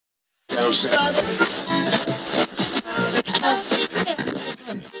With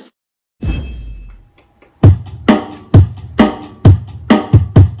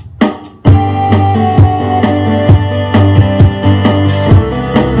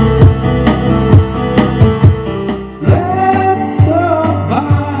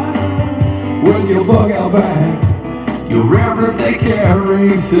your bug out bag, your rare birthday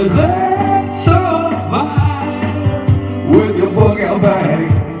carry said let's survive. With your bug out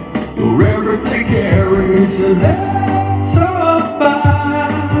bag, your rare birthday carry said let's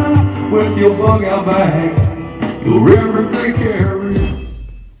survive. With your bug out bag, your rare birthday carry.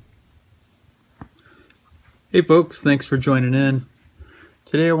 Hey folks, thanks for joining in.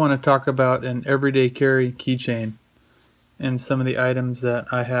 Today I want to talk about an everyday carry keychain and some of the items that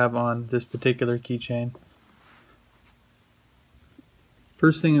I have on this particular keychain.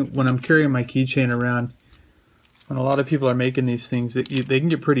 First thing, when I'm carrying my keychain around, when a lot of people are making these things, they can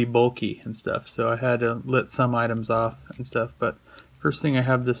get pretty bulky and stuff, so I had to let some items off and stuff. But first thing, I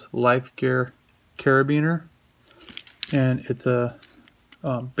have this Life Gear carabiner, and it's a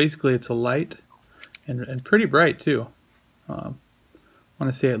basically it's a light and pretty bright too. I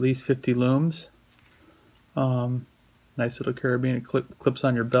want to say at least 50 looms. Nice little carabiner. It clips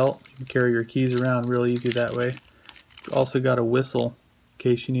on your belt. You can carry your keys around real easy that way. It's also got a whistle in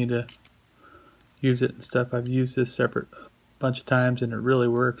case you need to use it and stuff. I've used this separate a bunch of times and it really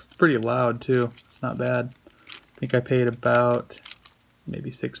works. It's pretty loud too. It's not bad. I think I paid about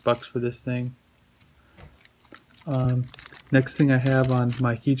maybe $6 for this thing. Next thing I have on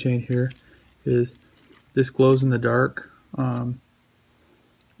my keychain here is this glows in the dark. I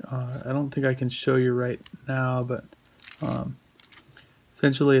don't think I can show you right now, but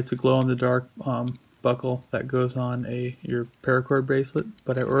essentially it's a glow-in-the-dark buckle that goes on your paracord bracelet,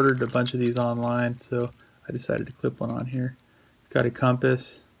 but I ordered a bunch of these online, so I decided to clip one on here. It's got a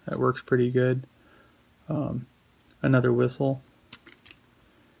compass that works pretty good, another whistle,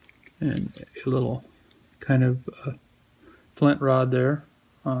 and a little kind of flint rod there,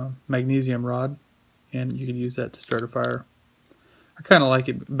 magnesium rod, and you can use that to start a fire. I kind of like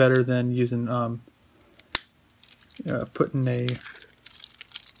it better than using putting a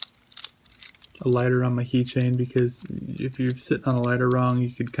lighter on my keychain, because if you're sitting on a lighter wrong,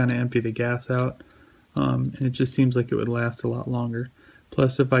 you could kind of empty the gas out, and it just seems like it would last a lot longer.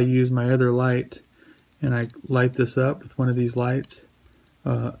 Plus, if I use my other light and I light this up with one of these lights,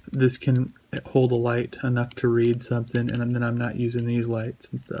 this can hold a light enough to read something, and then I'm not using these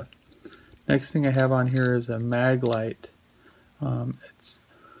lights and stuff. Next thing I have on here is a mag light. It's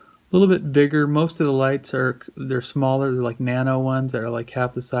a little bit bigger. Most of the lights they're smaller. They're like nano ones that are like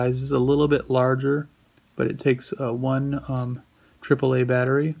half the size. This is a little bit larger, but it takes one AAA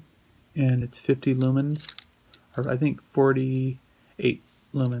battery, and it's 50 lumens, or I think 48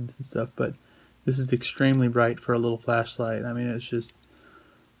 lumens and stuff. But this is extremely bright for a little flashlight. I mean, it's just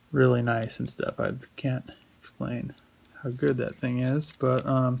really nice and stuff. I can't explain how good that thing is, but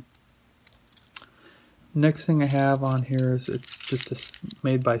next thing I have on here is it's just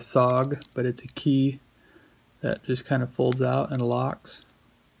made by SOG, but it's a key that just kind of folds out and locks.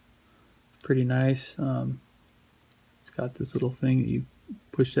 Pretty nice. It's got this little thing that you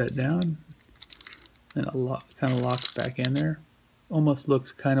push that down and it kind of locks back in there. Almost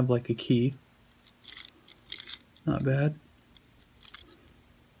looks kind of like a key. Not bad.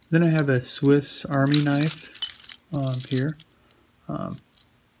 Then I have a Swiss Army knife here.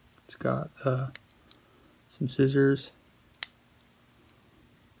 It's got some scissors,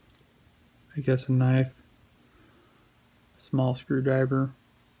 I guess a knife, a small screwdriver,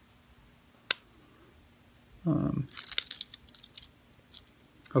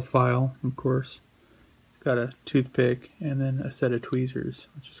 a file, of course. It's got a toothpick and then a set of tweezers,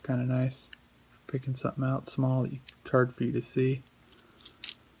 which is kind of nice. Picking something out small that it's hard for you to see.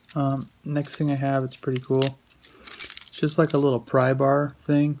 Next thing I have, it's pretty cool. It's just like a little pry bar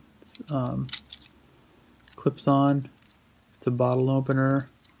thing. It's, clips on. It's a bottle opener,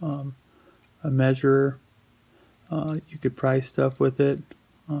 a measurer. You could pry stuff with it.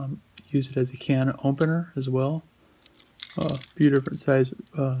 Use it as a can opener as well. A few different size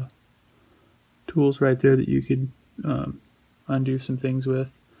tools right there that you could undo some things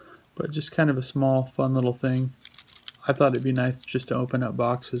with. But just kind of a small, fun little thing. I thought it'd be nice just to open up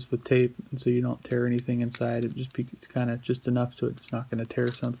boxes with tape, and so you don't tear anything inside. It's kind of just enough so it's not going to tear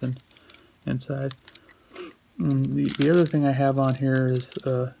something inside. The other thing I have on here is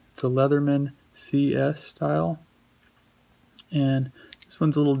it's a Leatherman CS style, and this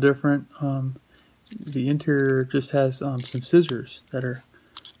one's a little different. The interior just has some scissors that are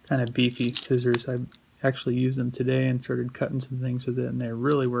kind of beefy scissors. actually used them today and started cutting some things with it, and they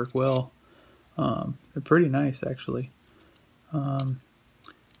really work well. They're pretty nice, actually.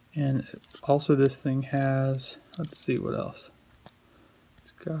 And also this thing has, let's see what else.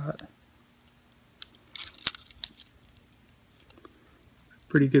 It's got a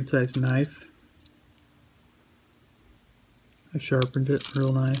pretty good sized knife. I sharpened it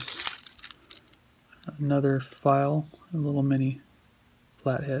real nice. Another file, a little mini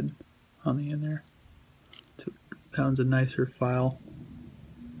flathead on the end there. That one's a nicer file.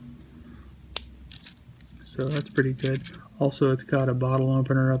 So that's pretty good. Also, it's got a bottle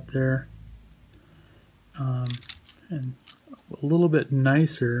opener up there. And a little bit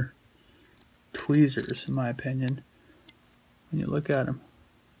nicer tweezers, in my opinion, when you look at them.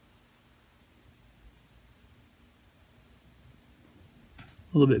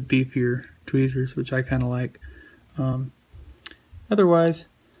 A little bit beefier tweezers, which I kind of like. Otherwise,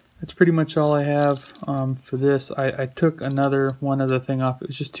 that's pretty much all I have for this. I took one other thing off. It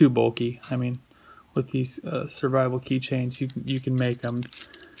was just too bulky. I mean, with these survival keychains, you can make them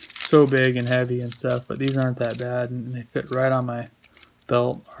so big and heavy and stuff, but these aren't that bad, and they fit right on my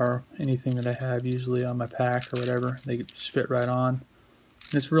belt or anything that I have usually on my pack or whatever. They just fit right on.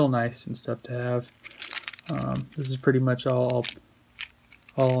 And it's real nice and stuff to have. This is pretty much all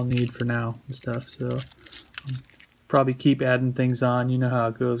I'll need for now and stuff. So probably keep adding things on. You know how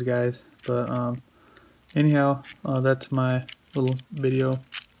it goes, guys. But anyhow, that's my little video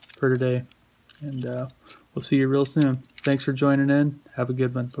for today, and we'll see you real soon. Thanks for joining in. Have a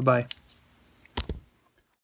good one. Bye-bye.